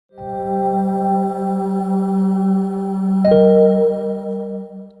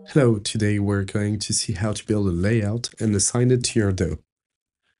Hello, today we're going to see how to build a layout and assign it to your DAW.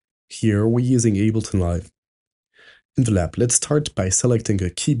 Here we're using Ableton Live. In the lab, let's start by selecting a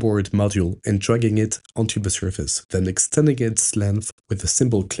keyboard module and dragging it onto the surface, then extending its length with a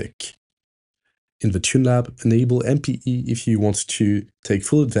simple click. In the Tune Lab, enable MPE if you want to take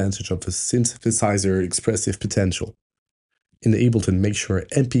full advantage of the synthesizer expressive potential. In Ableton, make sure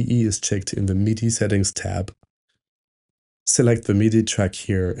MPE is checked in the MIDI settings tab. Select the MIDI track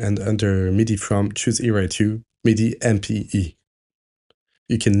here and under MIDI from choose Erae 2, MIDI MPE.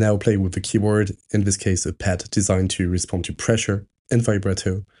 You can now play with the keyboard, in this case a pad designed to respond to pressure and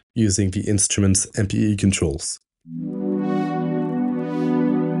vibrato using the instrument's MPE controls.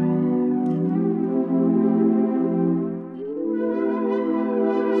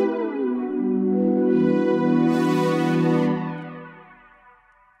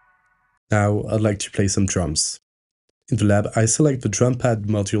 Now I'd like to play some drums. In the lab, I select the drum pad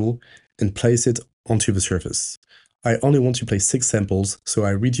module and place it onto the surface. I only want to play 6 samples, so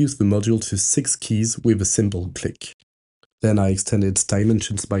I reduce the module to 6 keys with a simple click. Then I extend its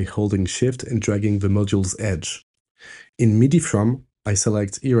dimensions by holding Shift and dragging the module's edge. In MIDI from, I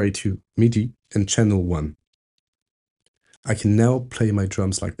select Erae 2, MIDI and Channel 1. I can now play my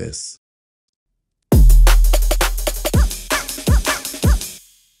drums like this.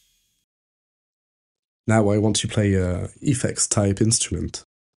 Now I want to play a effects type instrument.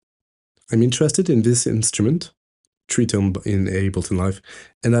 I'm interested in this instrument, tritone in Ableton Live,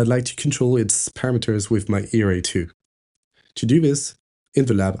 and I'd like to control its parameters with my Erae 2. To do this, in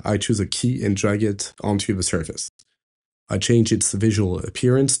the lab I choose a key and drag it onto the surface. I change its visual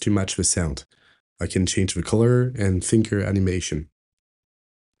appearance to match the sound. I can change the color and finger animation.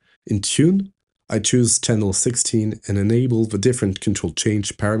 In Tune, I choose channel 16 and enable the different control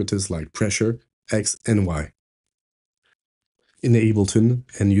change parameters like pressure, X and Y. In Ableton,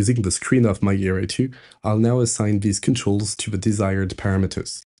 and using the screen of my Erae 2, I'll now assign these controls to the desired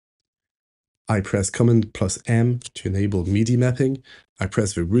parameters. I press Command plus M to enable MIDI mapping. I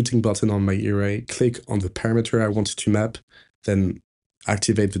press the routing button on my Erae, click on the parameter I want to map, then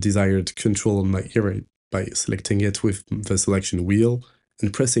activate the desired control on my Erae by selecting it with the selection wheel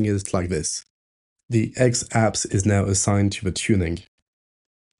and pressing it like this. The X apps is now assigned to the tuning,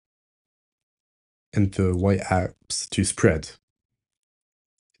 and the Y apps to spread.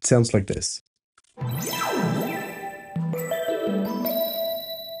 It sounds like this.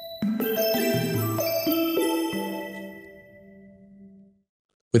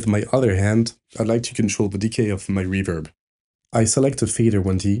 With my other hand, I'd like to control the decay of my reverb. I select a fader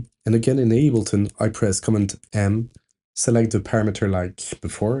 1D, and again in Ableton, I press Command M, select the parameter like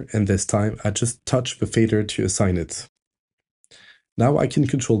before, and this time I just touch the fader to assign it. Now I can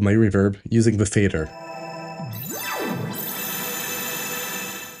control my reverb using the fader.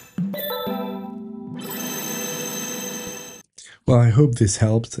 Well, I hope this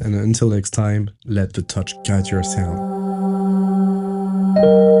helped, and until next time, let the touch guide your sound.